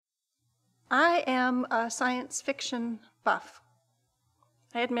I am a science fiction buff.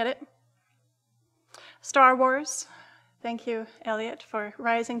 I admit it. Star Wars, thank you, Elliot, for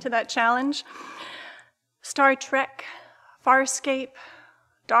rising to that challenge. Star Trek, Farscape,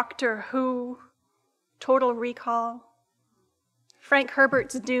 Doctor Who, Total Recall, Frank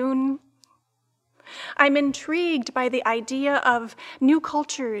Herbert's Dune. I'm intrigued by the idea of new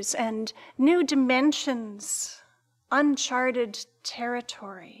cultures and new dimensions, uncharted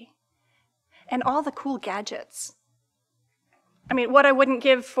territory, and all the cool gadgets. I mean, what I wouldn't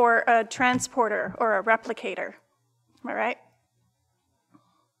give for a transporter or a replicator, am I right?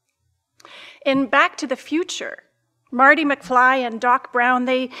 In Back to the Future, Marty McFly and Doc Brown,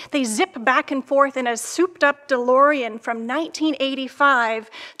 they zip back and forth in a souped-up DeLorean from 1985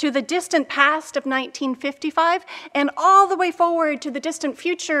 to the distant past of 1955 and all the way forward to the distant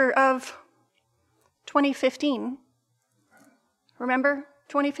future of 2015. Remember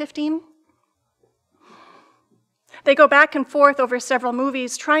 2015? They go back and forth over several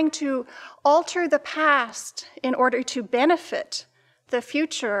movies trying to alter the past in order to benefit the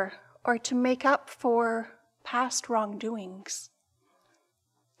future or to make up for past wrongdoings.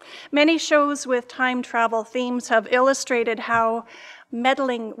 Many shows with time travel themes have illustrated how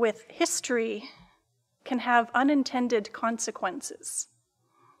meddling with history can have unintended consequences.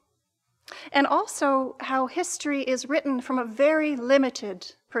 And also how history is written from a very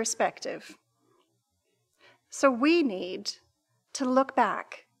limited perspective. So we need to look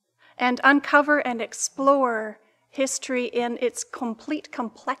back and uncover and explore history in its complete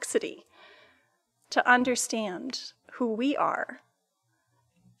complexity to understand who we are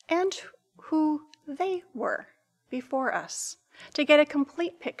and who they were before us, to get a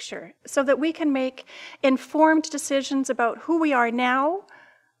complete picture so that we can make informed decisions about who we are now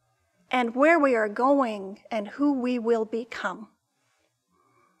and where we are going and who we will become.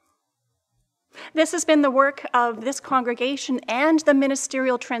 This has been the work of this congregation and the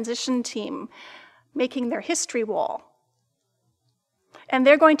ministerial transition team, making their history wall. And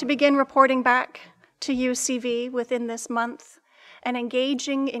they're going to begin reporting back to UCV within this month and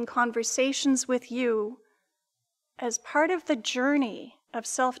engaging in conversations with you as part of the journey of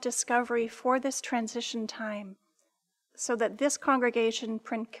self-discovery for this transition time, so that this congregation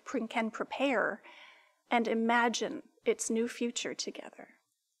can prepare and imagine its new future together.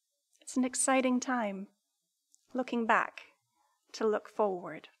 It's an exciting time, looking back to look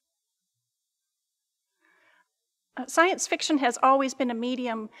forward. Science fiction has always been a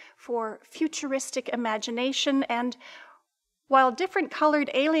medium for futuristic imagination, and while different colored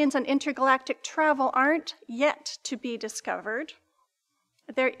aliens and intergalactic travel aren't yet to be discovered,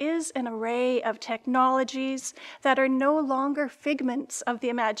 there is an array of technologies that are no longer figments of the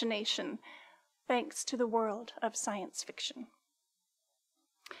imagination, thanks to the world of science fiction.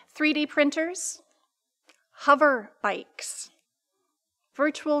 3D printers, hover bikes,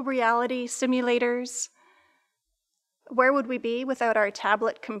 virtual reality simulators. Where would we be without our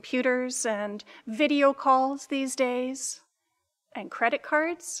tablet computers and video calls these days? And credit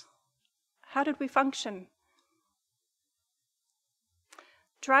cards? How did we function?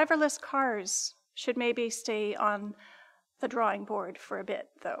 Driverless cars should maybe stay on the drawing board for a bit,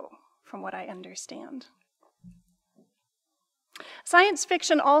 though, from what I understand. Science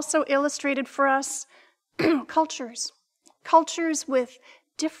fiction also illustrated for us cultures with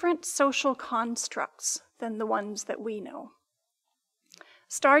different social constructs than the ones that we know.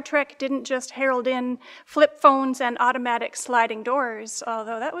 Star Trek didn't just herald in flip phones and automatic sliding doors,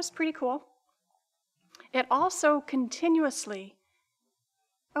 although that was pretty cool. It also continuously,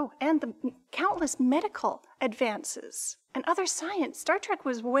 and the countless medical advances and other science. Star Trek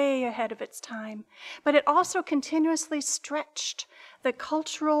was way ahead of its time, but it also continuously stretched the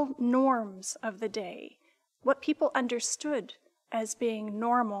cultural norms of the day, what people understood as being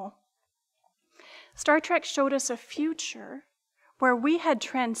normal. Star Trek showed us a future where we had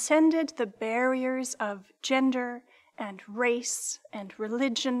transcended the barriers of gender and race and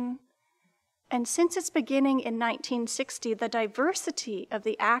religion. And since its beginning in 1960, the diversity of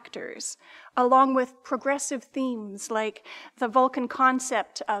the actors, along with progressive themes like the Vulcan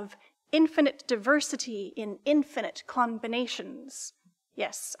concept of infinite diversity in infinite combinations,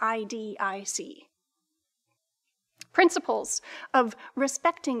 yes, IDIC, principles of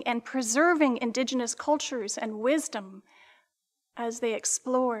respecting and preserving indigenous cultures and wisdom as they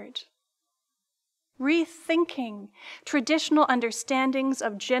explored, rethinking traditional understandings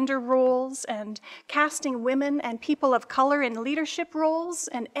of gender roles and casting women and people of color in leadership roles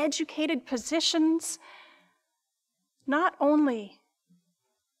and educated positions. Not only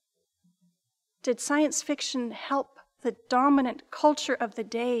did science fiction help the dominant culture of the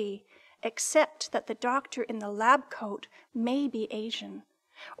day accept that the doctor in the lab coat may be Asian,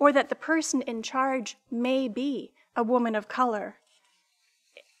 or that the person in charge may be a woman of color.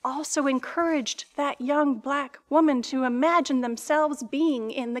 It also encouraged that young Black woman to imagine themselves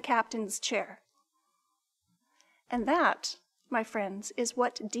being in the captain's chair. And that, my friends, is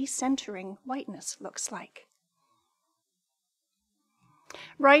what decentering whiteness looks like.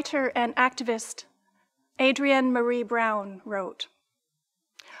 Writer and activist Adrienne Marie Brown wrote,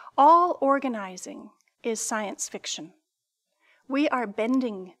 "All organizing is science fiction. We are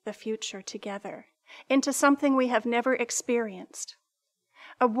bending the future together into something we have never experienced.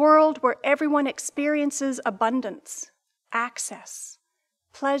 A world where everyone experiences abundance, access,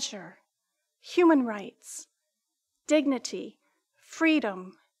 pleasure, human rights, dignity,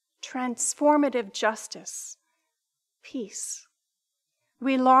 freedom, transformative justice, peace.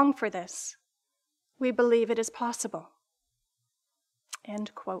 We long for this. We believe it is possible."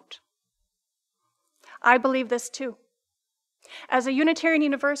 End quote. I believe this too. As a Unitarian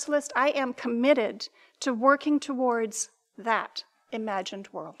Universalist, I am committed to working towards that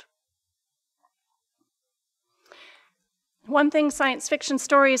imagined world. One thing science fiction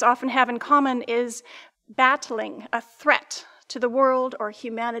stories often have in common is battling a threat to the world or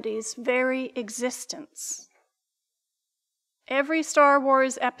humanity's very existence. Every Star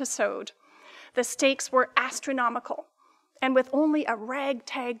Wars episode, the stakes were astronomical, and with only a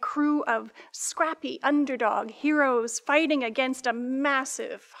ragtag crew of scrappy underdog heroes fighting against a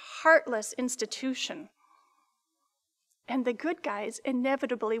massive, heartless institution. And the good guys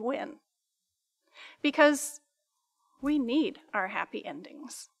inevitably win, because we need our happy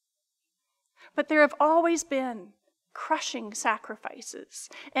endings. But there have always been crushing sacrifices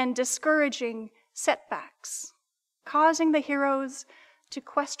and discouraging setbacks, causing the heroes to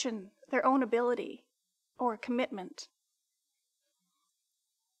question their own ability or commitment.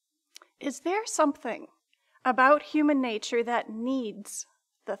 Is there something about human nature that needs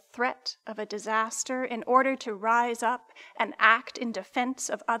the threat of a disaster in order to rise up and act in defense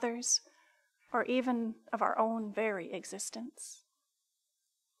of others, or even of our own very existence?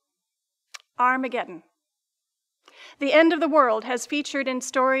 Armageddon. The end of the world has featured in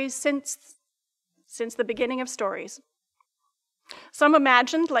stories since the beginning of stories. Some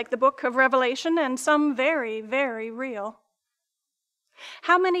imagined, like the book of Revelation, and some very, very real.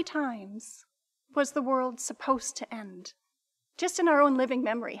 How many times was the world supposed to end? Just in our own living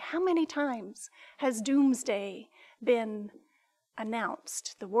memory, how many times has doomsday been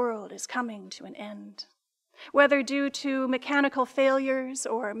announced? The world is coming to an end. Whether due to mechanical failures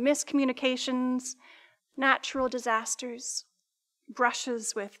or miscommunications, natural disasters,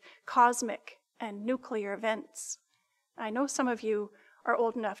 brushes with cosmic and nuclear events. I know some of you are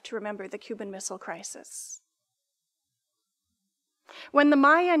old enough to remember the Cuban Missile Crisis. When the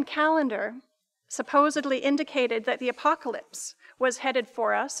Mayan calendar supposedly indicated that the apocalypse was headed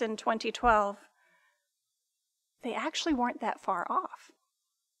for us in 2012, they actually weren't that far off.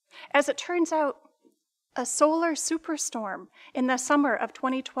 As it turns out, a solar superstorm in the summer of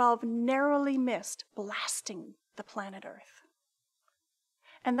 2012 narrowly missed blasting the planet Earth.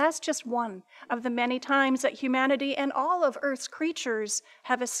 And that's just one of the many times that humanity and all of Earth's creatures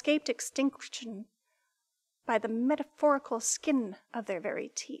have escaped extinction by the metaphorical skin of their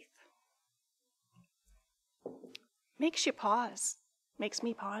very teeth. Makes you pause. Makes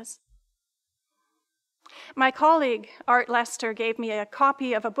me pause. My colleague, Art Lester, gave me a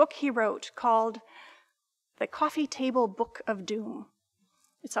copy of a book he wrote called The Coffee Table Book of Doom.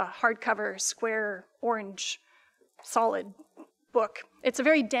 It's a hardcover, square, orange, solid book. It's a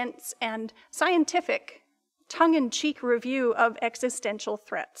very dense and scientific, tongue-in-cheek review of existential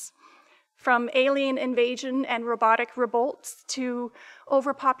threats, from alien invasion and robotic revolts to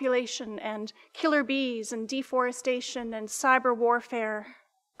overpopulation and killer bees and deforestation and cyber warfare,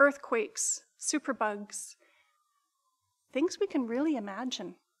 earthquakes, superbugs, things we can really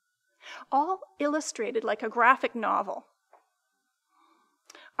imagine, all illustrated like a graphic novel.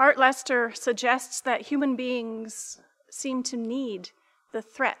 Art Lester suggests that human beings seem to need the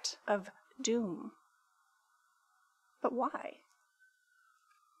threat of doom. But why?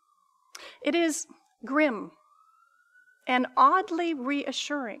 It is grim and oddly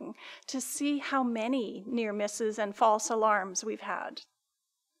reassuring to see how many near misses and false alarms we've had,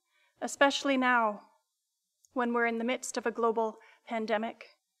 especially now when we're in the midst of a global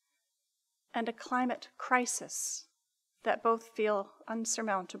pandemic and a climate crisis that both feel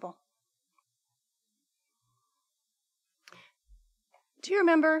unsurmountable. Do you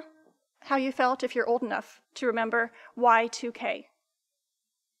remember how you felt, if you're old enough to remember, Y2K?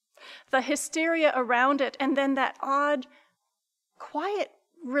 The hysteria around it, and then that odd, quiet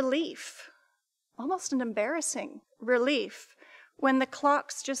relief, almost an embarrassing relief, when the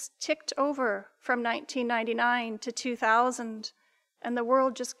clocks just ticked over from 1999 to 2000 and the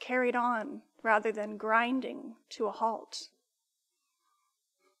world just carried on rather than grinding to a halt.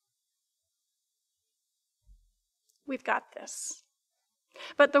 We've got this.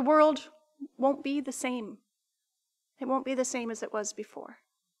 But the world won't be the same. It won't be the same as it was before.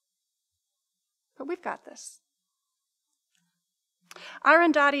 But we've got this.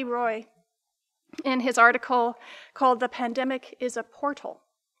 Arundhati Roy, in his article called "The Pandemic is a Portal,"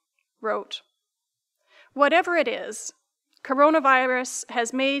 wrote, "Whatever it is, coronavirus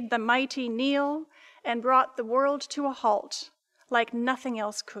has made the mighty kneel and brought the world to a halt like nothing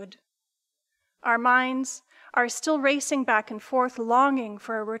else could. Our minds are still racing back and forth, longing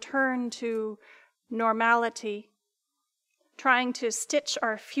for a return to normality, trying to stitch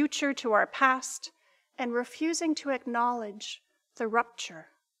our future to our past and refusing to acknowledge the rupture.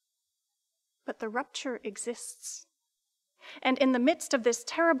 But the rupture exists. And in the midst of this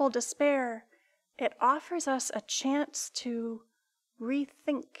terrible despair, it offers us a chance to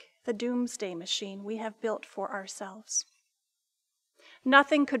rethink the doomsday machine we have built for ourselves.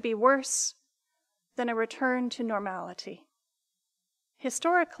 Nothing could be worse than a return to normality.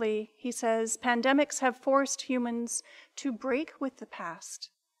 Historically," he says, "pandemics have forced humans to break with the past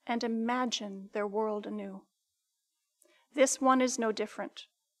and imagine their world anew. This one is no different.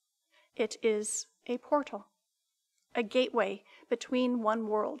 It is a portal, a gateway between one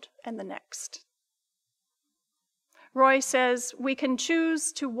world and the next." Roy says, "We can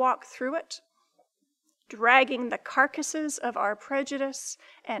choose to walk through it, dragging the carcasses of our prejudice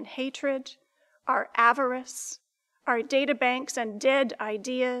and hatred, our avarice, our databanks and dead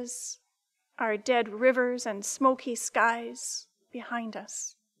ideas, our dead rivers and smoky skies behind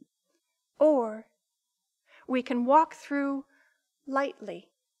us. Or we can walk through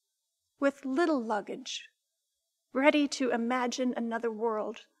lightly, with little luggage, ready to imagine another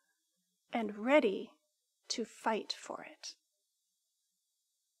world and ready to fight for it."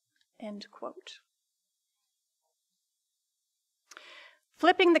 End quote.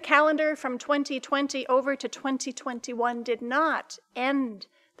 Flipping the calendar from 2020 over to 2021 did not end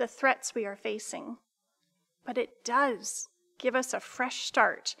the threats we are facing, but it does give us a fresh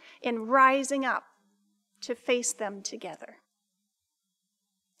start in rising up to face them together.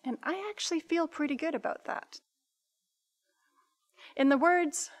 And I actually feel pretty good about that. In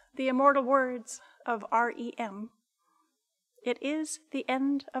the immortal words of REM, it is the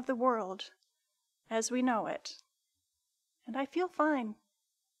end of the world as we know it, and I feel fine.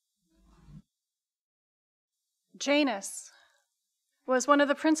 Janus was one of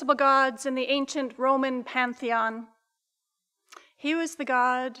the principal gods in the ancient Roman pantheon. He was the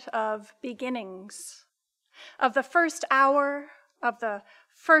god of beginnings, of the first hour, of the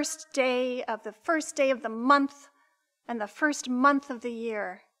first day of the month, and the first month of the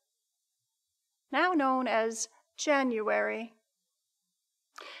year, now known as January.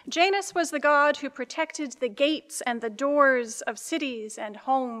 Janus was the god who protected the gates and the doors of cities and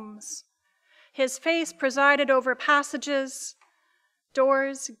homes. His face presided over passages,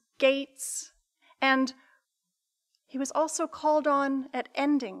 doors, gates, and he was also called on at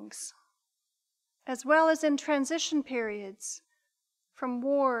endings, as well as in transition periods from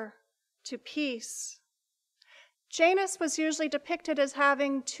war to peace. Janus was usually depicted as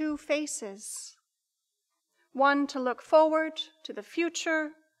having two faces, one to look forward to the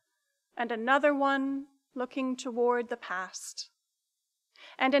future, and another one looking toward the past.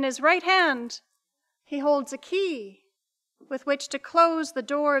 And in his right hand, he holds a key with which to close the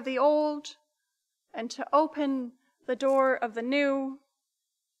door of the old and to open the door of the new.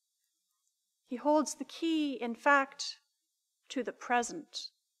 He holds the key, in fact, to the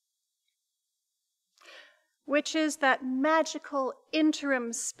present, which is that magical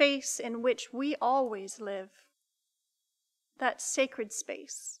interim space in which we always live, that sacred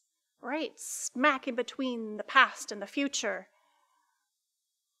space, right smack in between the past and the future.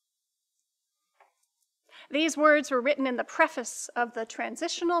 These words were written in the preface of the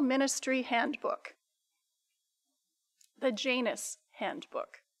Transitional Ministry Handbook, the Janus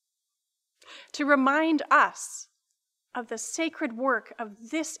Handbook, to remind us of the sacred work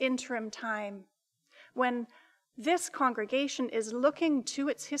of this interim time when this congregation is looking to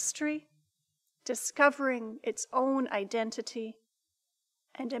its history, discovering its own identity,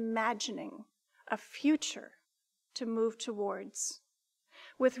 and imagining a future to move towards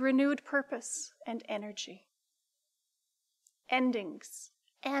with renewed purpose and energy. Endings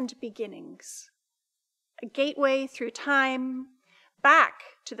and beginnings, a gateway through time back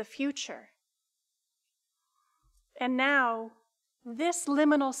to the future. And now This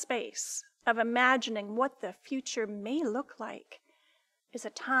liminal space of imagining what the future may look like is a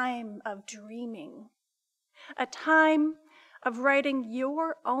time of dreaming, a time of writing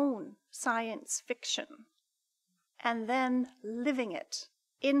your own science fiction and then living it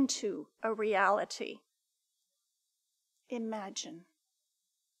into a reality. Imagine.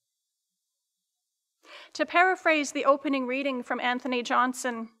 To paraphrase the opening reading from Anthony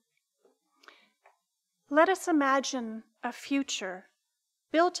Johnson, let us imagine a future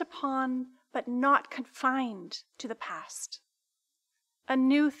built upon but not confined to the past. A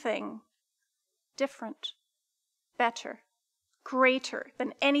new thing, different, better, greater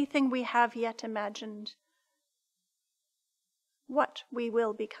than anything we have yet imagined. What we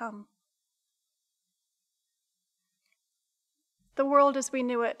will become. The world as we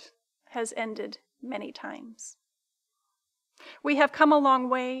knew it has ended many times. We have come a long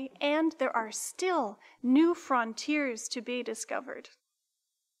way, and there are still new frontiers to be discovered.